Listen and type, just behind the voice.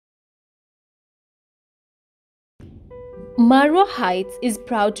Marwa Heights is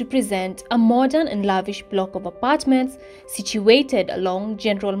proud to present a modern and lavish block of apartments situated along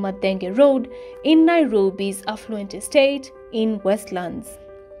General Madenge Road in Nairobi's affluent estate in Westlands.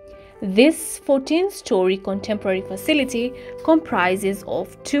 This 14-story contemporary facility comprises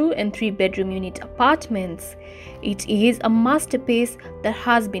of 2 and 3 bedroom unit apartments. It is a masterpiece that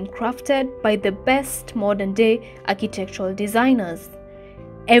has been crafted by the best modern-day architectural designers.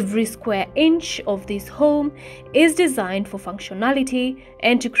 Every square inch of this home is designed for functionality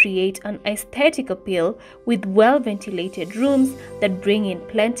and to create an aesthetic appeal with well-ventilated rooms that bring in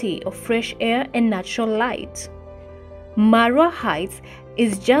plenty of fresh air and natural light. Marwa Heights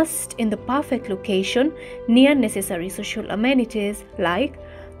is just in the perfect location near necessary social amenities like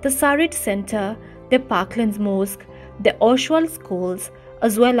the Sarit Center, the Parklands Mosque, the Oswald Schools,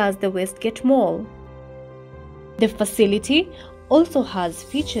 as well as the Westgate Mall. The facility also has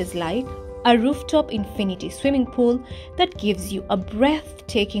features like a rooftop infinity swimming pool that gives you a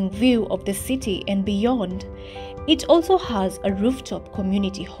breathtaking view of the city and beyond. It also has a rooftop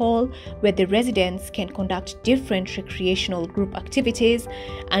community hall where the residents can conduct different recreational group activities,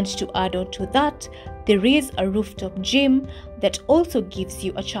 and to add on to that, there is a rooftop gym that also gives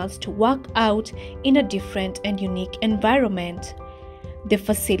you a chance to work out in a different and unique environment. The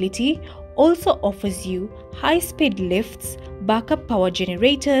facility also offers you high-speed lifts, backup power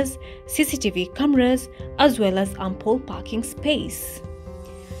generators, CCTV cameras, as well as ample parking space.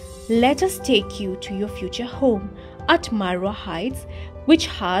 Let us take you to your future home at Marwa Heights, which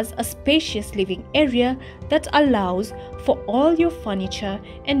has a spacious living area that allows for all your furniture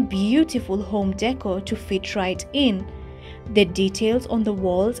and beautiful home decor to fit right in. The details on the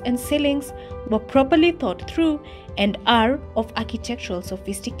walls and ceilings were properly thought through and are of architectural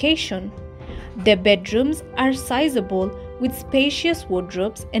sophistication. The bedrooms are sizable with spacious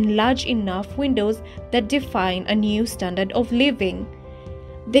wardrobes and large enough windows that define a new standard of living.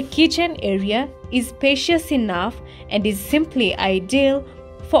 The kitchen area is spacious enough and is simply ideal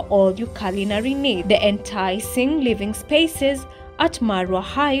for all your culinary needs. The enticing living spaces at Marwa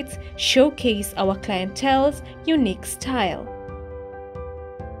Heights showcase our clientele's unique style.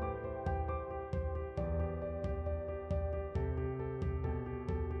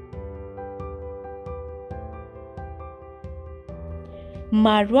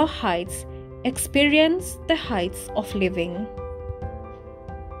 Marwa Heights. Experience the heights of living.